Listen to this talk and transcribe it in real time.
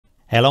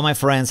Hello my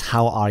friends,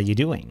 how are you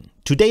doing?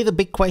 Today the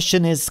big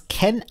question is,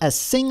 can a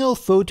single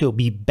photo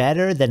be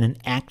better than an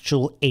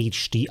actual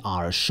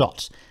HDR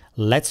shot?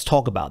 Let's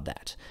talk about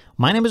that.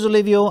 My name is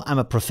Olivio, I'm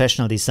a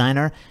professional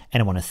designer,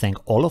 and I want to thank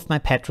all of my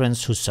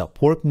patrons who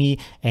support me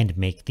and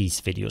make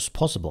these videos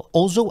possible.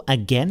 Also,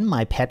 again,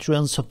 my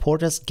Patreon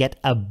supporters get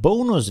a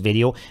bonus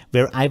video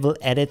where I will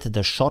edit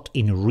the shot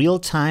in real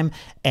time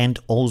and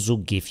also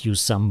give you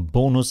some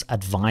bonus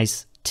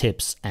advice,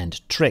 tips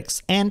and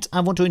tricks. And I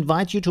want to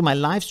invite you to my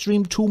live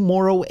stream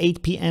tomorrow,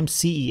 8 p.m.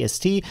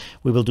 CEST.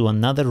 We will do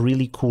another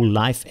really cool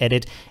live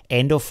edit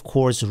and of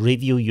course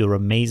review your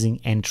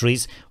amazing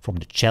entries from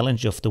the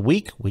challenge of the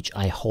week, which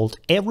I hold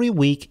every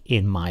week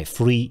in my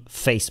free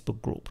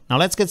Facebook group. Now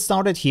let's get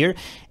started here.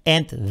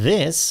 And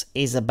this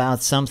is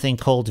about something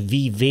called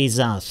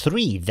Viveza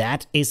 3.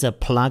 That is a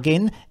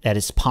plugin that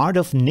is part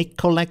of NIK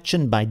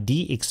Collection by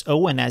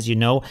DxO. And as you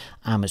know,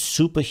 I'm a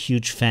super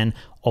huge fan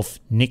of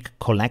NIK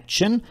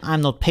Collection.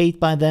 I'm not paid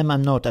by them,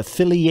 I'm not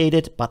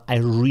affiliated, but I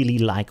really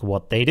like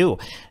what they do.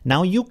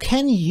 Now you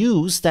can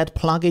use that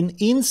plugin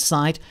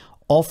inside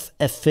of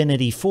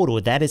Affinity Photo.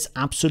 That is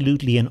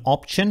absolutely an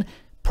option.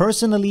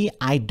 Personally,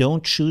 I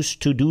don't choose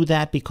to do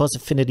that because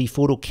Affinity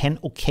Photo can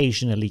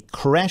occasionally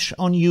crash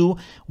on you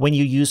when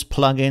you use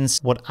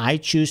plugins. What I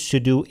choose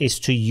to do is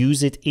to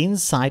use it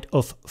inside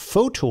of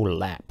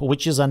PhotoLab,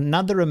 which is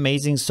another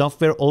amazing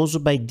software also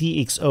by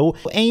DxO.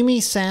 Amy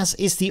says,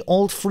 is the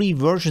old free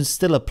version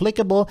still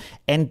applicable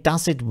and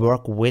does it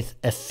work with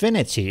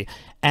Affinity?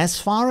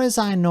 As far as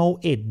I know,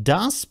 it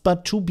does,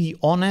 but to be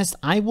honest,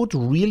 I would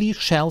really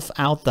shelf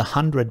out the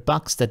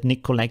 $100 that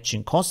NIK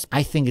Collection costs.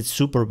 I think it's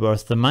super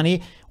worth the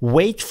money.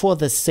 Wait for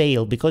the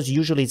sale because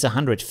usually it's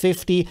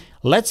 $150.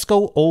 Let's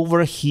go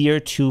over here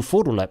to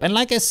PhotoLab. And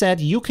like I said,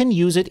 you can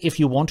use it if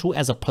you want to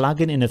as a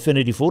plugin in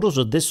Affinity Photo.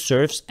 So this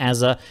serves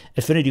as a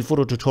Affinity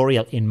Photo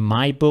tutorial in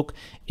my book.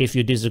 If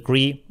you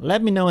disagree,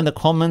 let me know in the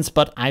comments,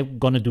 but I'm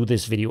gonna do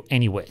this video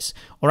anyways.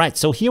 All right,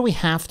 so here we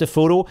have the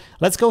photo.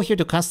 Let's go here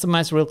to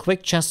customize real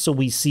quick, just so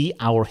we see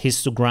our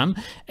histogram.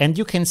 And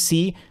you can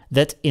see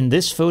that in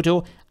this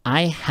photo,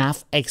 I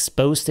have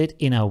exposed it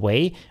in a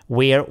way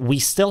where we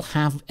still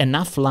have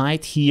enough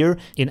light here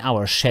in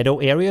our shadow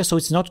area, so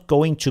it's not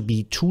going to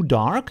be too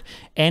dark,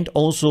 and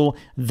also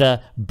the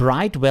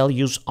bright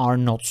values are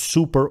not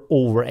super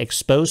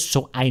overexposed,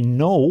 so I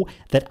know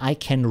that I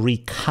can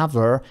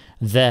recover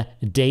the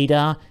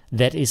data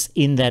that is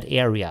in that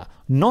area.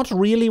 Not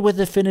really with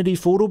Affinity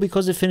Photo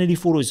because Affinity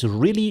Photo is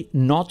really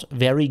not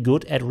very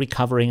good at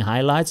recovering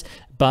highlights,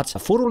 but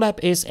PhotoLab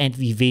is and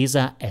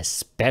Viveza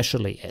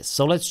especially is.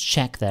 So let's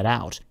check that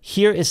out.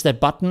 Here is the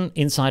button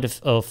inside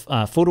of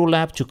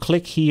PhotoLab to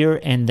click here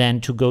and then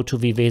to go to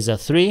Viveza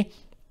 3.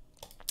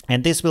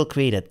 And this will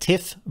create a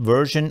TIFF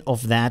version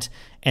of that,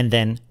 and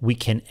then we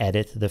can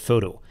edit the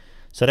photo.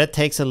 So that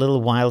takes a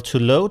little while to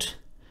load.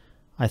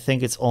 I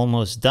think it's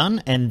almost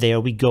done, and there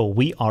we go,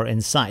 we are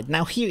inside.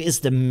 Now here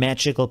is the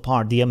magical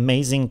part, the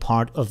amazing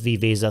part of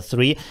Viveza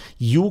 3.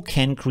 You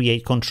can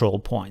create control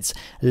points.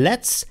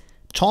 Let's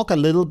talk a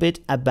little bit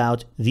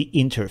about the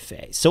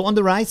interface. So on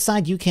the right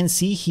side, you can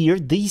see here,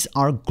 these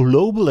are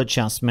global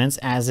adjustments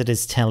as it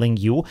is telling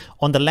you.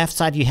 On the left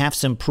side, you have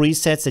some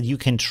presets that you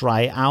can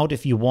try out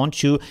if you want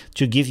to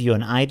give you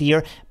an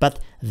idea. But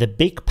the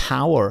big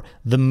power,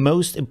 the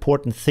most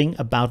important thing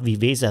about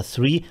Viveza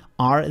 3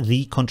 are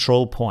the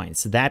control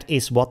points. That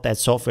is what that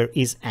software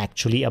is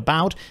actually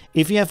about.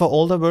 If you have an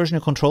older version,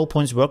 the control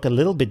points work a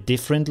little bit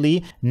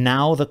differently.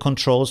 Now the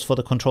controls for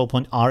the control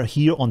point are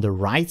here on the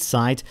right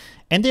side,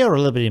 and they are a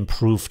little bit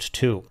improved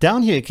too.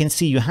 Down here you can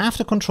see you have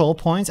the control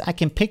points. I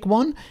can pick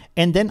one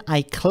and then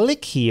I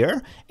click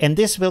here and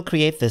this will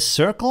create this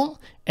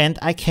circle, and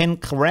I can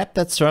grab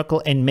that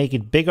circle and make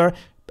it bigger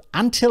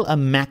until a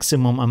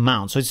maximum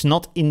amount. So it's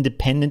not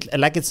independent,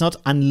 like it's not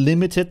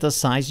unlimited the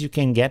size you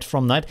can get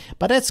from that,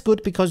 but that's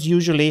good because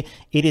usually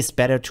it is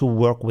better to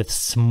work with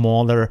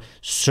smaller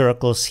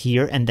circles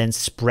here and then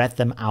spread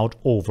them out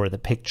over the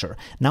picture.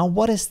 Now,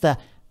 what is the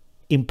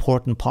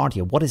important part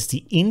here? What is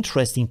the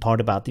interesting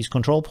part about these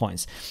control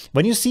points?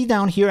 When you see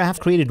down here, I have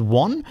created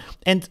one,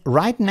 and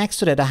right next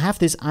to that, I have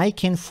this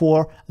icon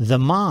for the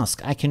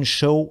mask. I can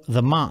show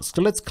the mask.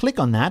 So let's click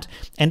on that,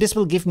 and this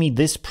will give me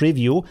this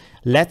preview.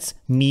 Let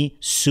me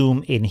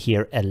zoom in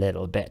here a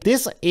little bit.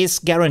 This is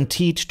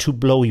guaranteed to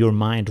blow your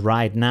mind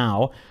right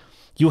now.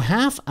 You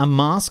have a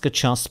mask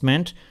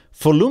adjustment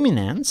for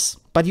Luminance,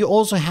 but you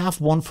also have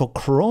one for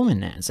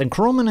Chrominance. And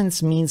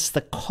Chrominance means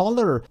the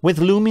color. With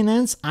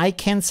Luminance, I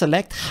can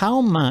select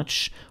how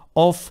much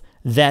of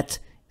that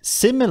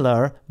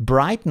similar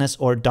brightness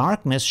or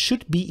darkness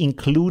should be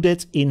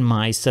included in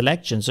my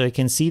selection. So you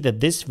can see that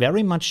this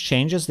very much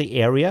changes the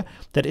area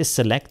that is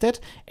selected.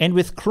 And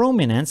with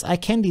Chrominance, I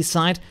can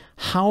decide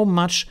how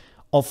much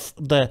of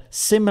the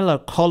similar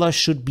color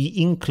should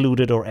be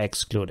included or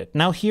excluded.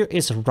 Now here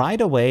is right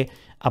away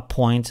a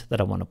point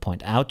that I want to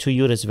point out to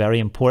you that's very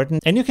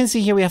important. And you can see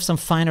here we have some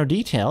finer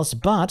details,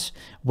 but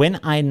when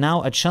I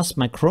now adjust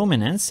my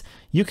chrominance,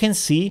 you can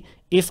see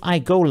if I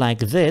go like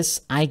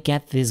this, I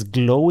get this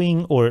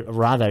glowing or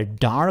rather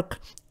dark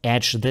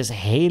edge, this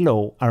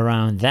halo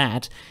around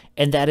that,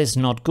 and that is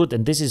not good.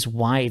 And this is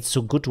why it's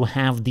so good to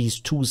have these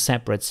two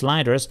separate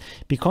sliders,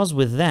 because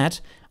with that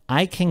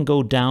I can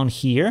go down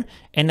here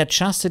and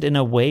adjust it in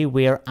a way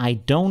where I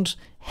don't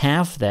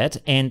have that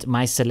and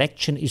my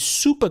selection is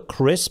super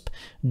crisp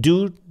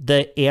due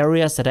the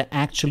areas that I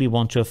actually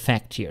want to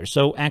affect here.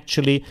 So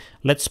actually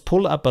let's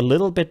pull up a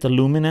little bit the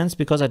luminance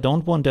because I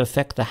don't want to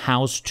affect the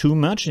house too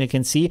much, and you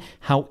can see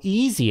how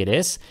easy it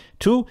is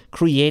to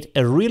create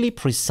a really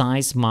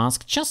precise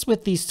mask just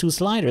with these two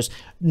sliders.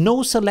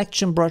 No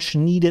selection brush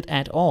needed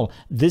at all.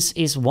 This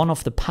is one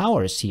of the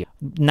powers here.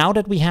 Now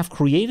that we have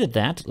created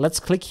that, let's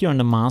click here on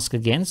the mask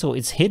again so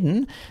it's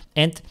hidden,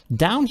 and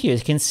down here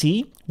you can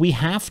see we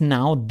have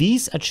now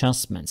these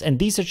adjustments, and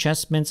these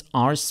adjustments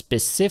are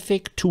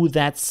specific to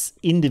that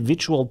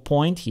individual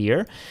point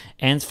here.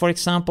 And for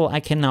example, I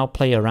can now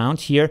play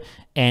around here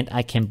and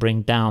I can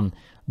bring down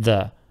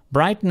the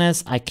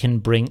brightness, I can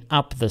bring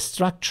up the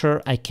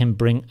structure, I can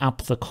bring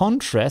up the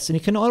contrast, and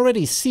you can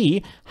already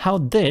see how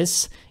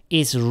this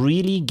is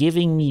really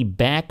giving me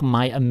back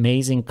my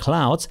amazing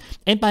clouds.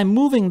 And by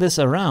moving this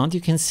around,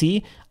 you can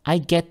see I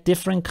get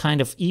different kind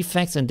of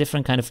effects and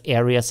different kind of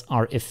areas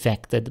are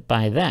affected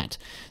by that.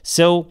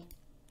 So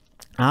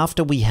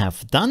after we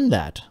have done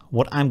that,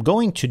 what I'm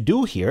going to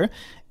do here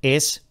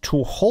is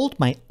to hold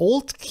my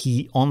Alt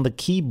key on the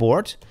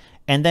keyboard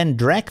and then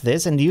drag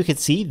this, and you can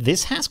see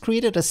this has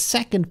created a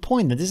second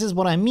point. And this is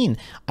what I mean.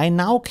 I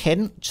now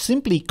can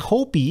simply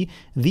copy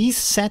these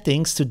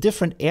settings to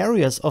different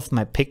areas of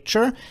my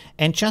picture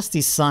and just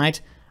decide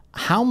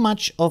how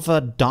much of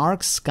a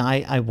dark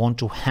sky I want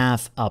to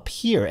have up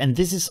here. And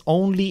this is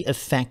only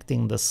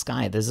affecting the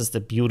sky. This is the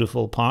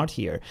beautiful part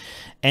here.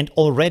 And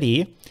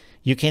already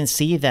you can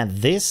see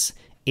that this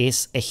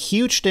is a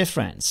huge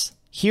difference.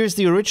 Here's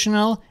the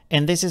original,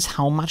 and this is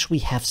how much we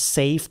have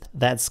saved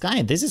that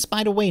sky. This is,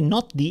 by the way,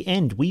 not the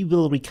end. We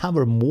will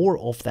recover more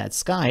of that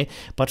sky,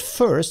 but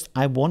first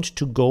I want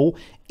to go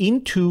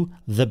into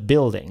the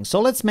building.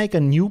 So let's make a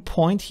new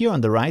point here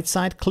on the right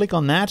side. Click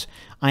on that.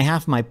 I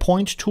have my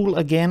point tool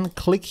again.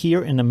 Click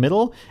here in the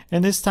middle,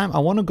 and this time I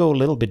want to go a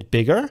little bit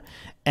bigger.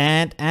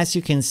 And as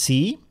you can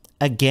see,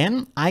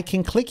 again, I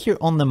can click here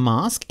on the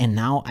mask, and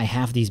now I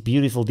have these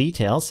beautiful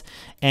details.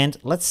 And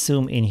let's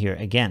zoom in here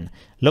again.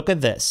 Look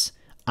at this.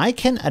 I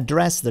can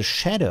address the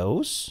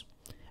shadows,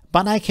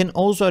 but I can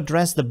also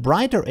address the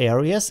brighter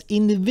areas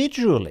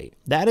individually.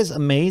 That is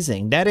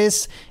amazing. That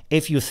is,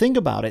 if you think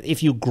about it,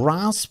 if you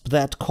grasp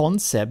that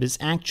concept, is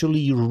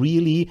actually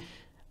really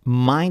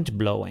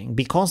mind-blowing,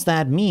 because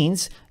that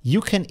means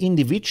you can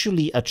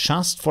individually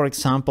adjust, for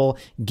example,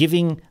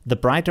 giving the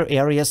brighter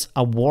areas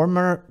a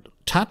warmer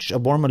touch, a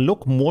warmer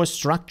look, more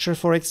structure,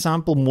 for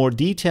example, more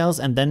details,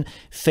 and then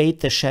fade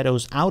the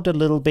shadows out a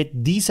little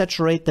bit,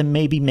 desaturate them,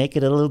 maybe make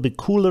it a little bit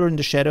cooler in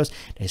the shadows.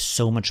 There's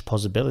so much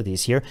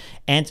possibilities here.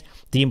 And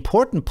the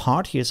important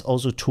part here is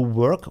also to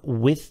work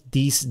with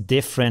these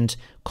different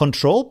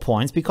control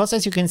points, because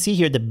as you can see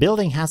here, the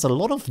building has a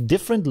lot of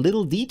different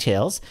little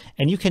details,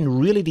 and you can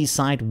really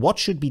decide what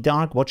should be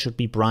dark, what should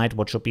be bright,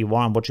 what should be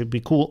warm, what should be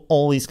cool,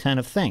 all these kind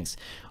of things.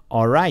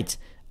 All right,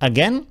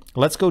 again,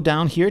 let's go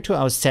down here to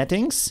our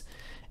settings.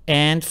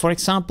 And for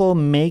example,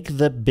 make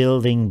the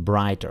building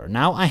brighter.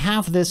 Now I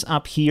have this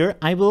up here.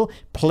 I will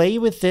play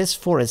with this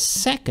for a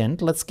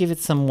second. Let's give it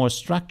some more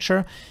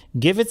structure,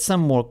 give it some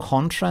more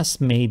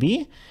contrast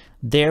maybe.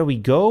 There we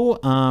go.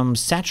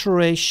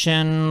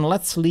 Saturation,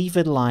 let's leave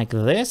it like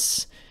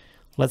this.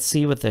 Let's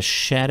see with the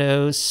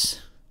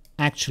shadows.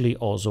 Actually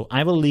also,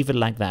 I will leave it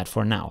like that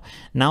for now.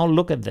 Now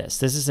look at this.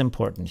 This is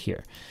important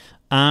here.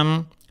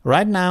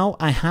 Right now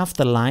I have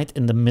the light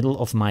in the middle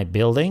of my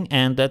building,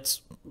 and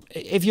that's,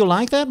 if you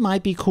like that,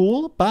 might be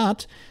cool,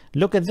 but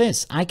look at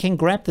this. I can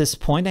grab this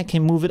point, I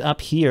can move it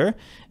up here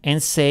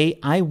and say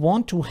I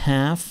want to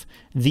have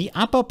the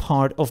upper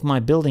part of my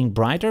building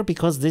brighter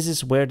because this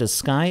is where the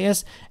sky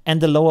is,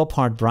 and the lower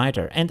part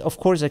brighter. And of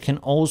course I can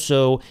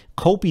also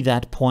copy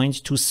that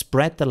point to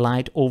spread the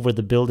light over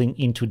the building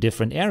into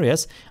different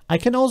areas. I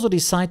can also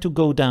decide to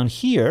go down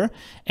here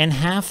and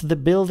have the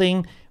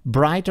building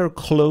brighter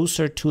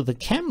closer to the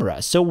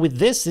camera. So with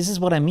this is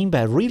what I mean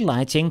by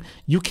relighting.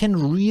 You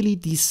can really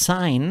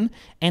design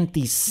and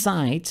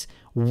decide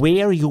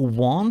where you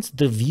want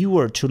the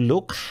viewer to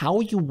look, how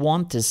you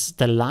want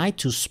the light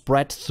to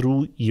spread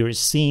through your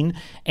scene,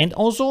 and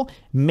also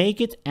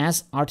make it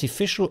as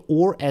artificial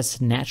or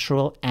as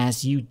natural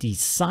as you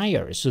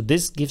desire. So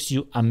this gives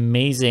you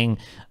amazing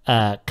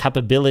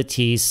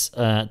capabilities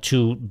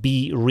to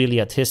be really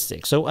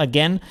artistic. So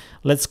again,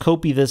 let's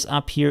copy this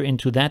up here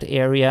into that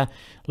area.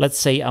 Let's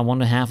say I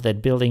want to have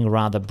that building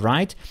rather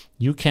bright.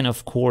 You can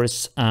of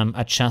course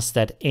adjust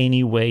that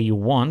any way you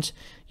want.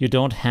 You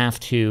don't have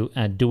to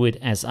do it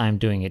as I'm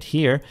doing it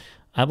here.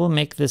 I will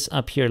make this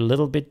up here a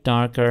little bit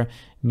darker,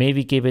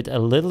 maybe give it a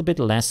little bit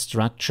less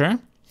structure.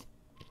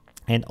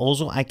 And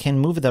also I can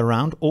move it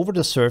around over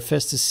the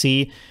surface to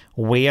see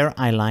where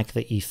I like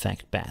the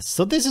effect best.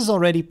 So this is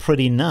already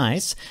pretty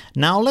nice.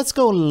 Now let's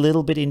go a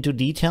little bit into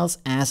details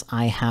as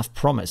I have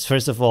promised.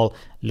 First of all,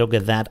 look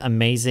at that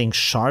amazing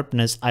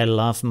sharpness. I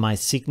love my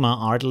Sigma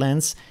art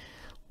lens.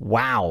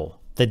 Wow.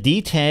 The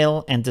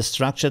detail and the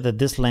structure that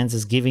this lens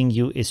is giving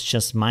you is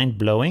just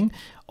mind-blowing.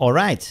 All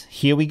right,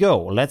 here we go.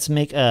 Let's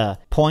make a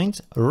point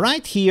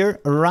right here,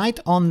 right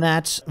on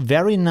that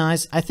very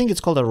nice, I think it's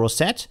called a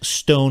rosette,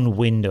 stone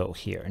window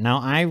here.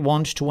 Now I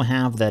want to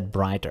have that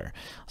brighter.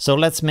 So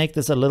let's make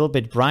this a little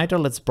bit brighter.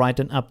 Let's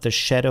brighten up the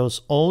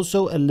shadows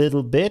also a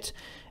little bit.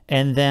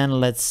 And then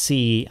let's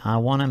see, I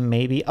want to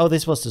maybe, oh,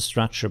 this was the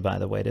structure, by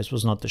the way. This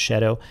was not the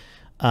shadow.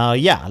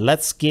 Yeah,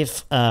 let's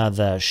give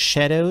the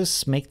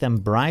shadows, make them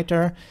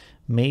brighter.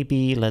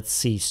 Maybe, let's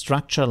see,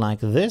 structure like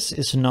this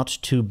is not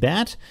too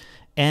bad.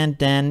 And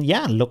then,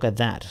 yeah, look at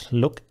that.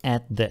 Look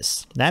at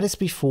this. That is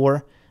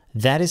before,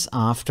 that is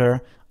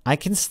after. I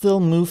can still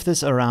move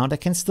this around. I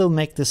can still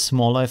make this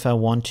smaller if I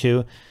want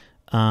to.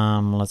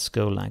 Let's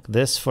go like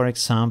this, for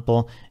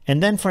example.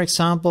 And then, for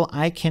example,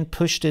 I can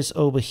push this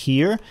over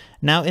here.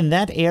 Now, in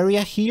that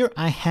area here,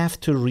 I have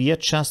to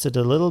readjust it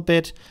a little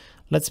bit.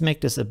 Let's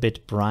make this a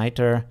bit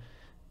brighter.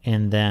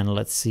 And then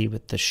let's see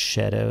with the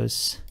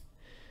shadows,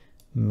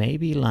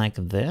 maybe like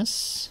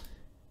this.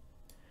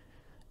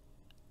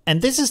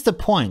 And this is the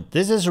point.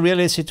 This is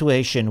really a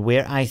situation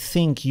where I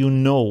think you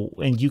know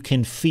and you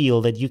can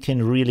feel that you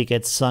can really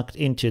get sucked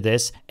into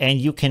this and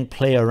you can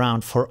play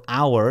around for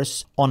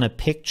hours on a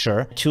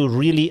picture to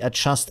really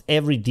adjust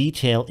every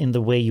detail in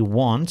the way you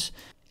want.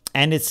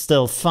 And it's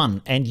still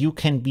fun, and you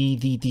can be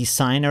the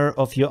designer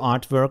of your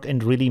artwork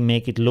and really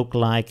make it look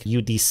like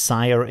you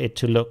desire it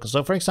to look.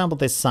 So for example,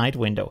 this side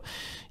window,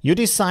 you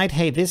decide,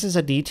 hey, this is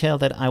a detail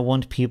that I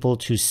want people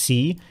to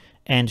see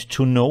and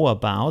to know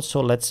about. So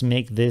let's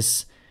make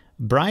this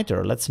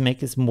brighter. Let's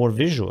make it more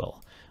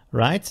visual,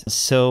 right?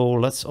 So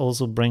let's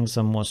also bring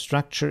some more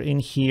structure in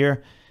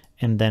here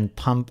and then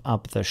pump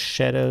up the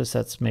shadows.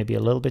 That's maybe a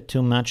little bit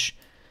too much.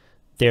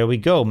 There we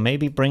go.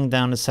 Maybe bring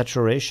down the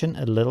saturation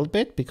a little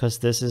bit because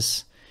this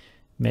is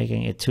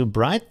making it too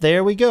bright.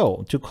 There we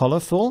go. Too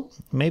colorful.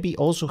 Maybe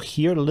also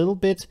here a little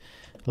bit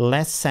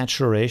less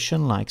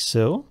saturation like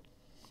so.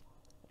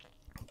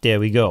 There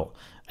we go.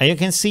 And you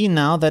can see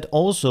now that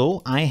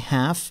also I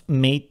have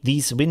made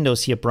these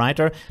windows here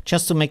brighter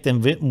just to make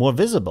them more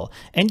visible.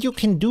 And you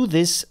can do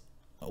this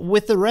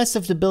with the rest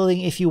of the building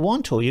if you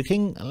want to. You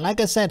can,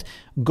 like I said,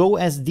 go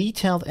as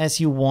detailed as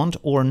you want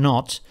or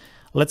not.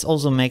 Let's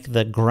also make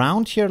the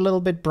ground here a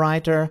little bit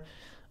brighter,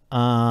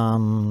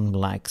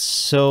 like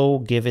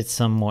so. Give it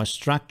some more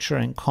structure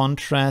and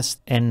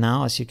contrast. And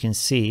now, as you can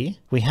see,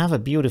 we have a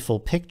beautiful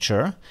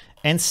picture.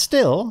 And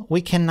still,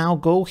 we can now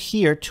go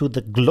here to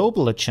the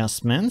global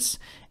adjustments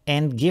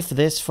and give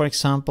this, for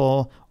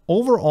example,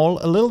 overall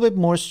a little bit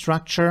more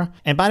structure.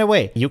 And by the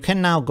way, you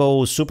can now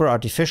go super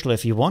artificial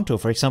if you want to.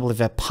 For example, if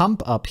I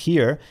pump up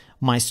here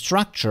my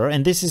structure,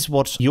 and this is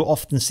what you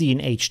often see in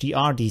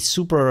HDR, these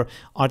super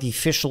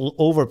artificial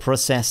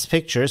over-processed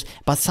pictures,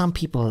 but some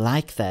people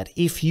like that.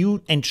 If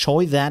you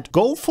enjoy that,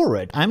 go for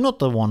it. I'm not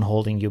the one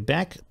holding you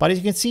back, but as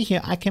you can see here,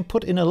 I can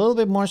put in a little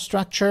bit more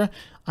structure.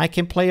 I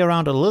can play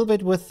around a little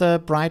bit with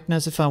the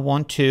brightness if I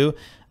want to.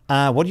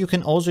 What you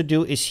can also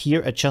do is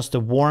here adjust the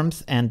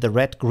warmth and the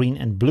red, green,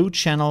 and blue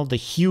channel. The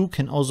hue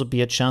can also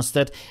be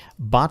adjusted,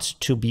 but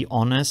to be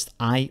honest,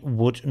 I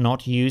would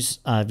not use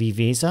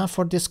Viveza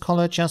for this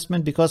color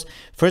adjustment because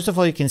first of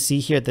all, you can see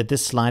here that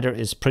this slider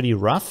is pretty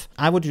rough.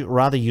 I would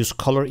rather use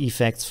color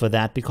effects for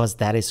that because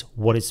that is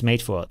what it's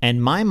made for.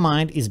 And my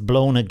mind is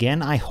blown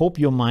again. I hope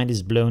your mind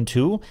is blown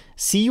too.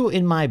 See you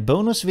in my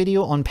bonus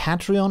video on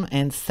Patreon,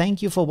 and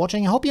thank you for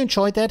watching. I hope you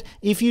enjoyed that.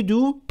 If you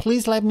do,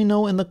 please let me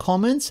know in the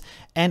comments,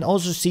 and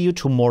also see you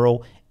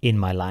tomorrow in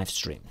my live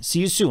stream. See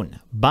you soon.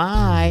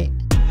 Bye.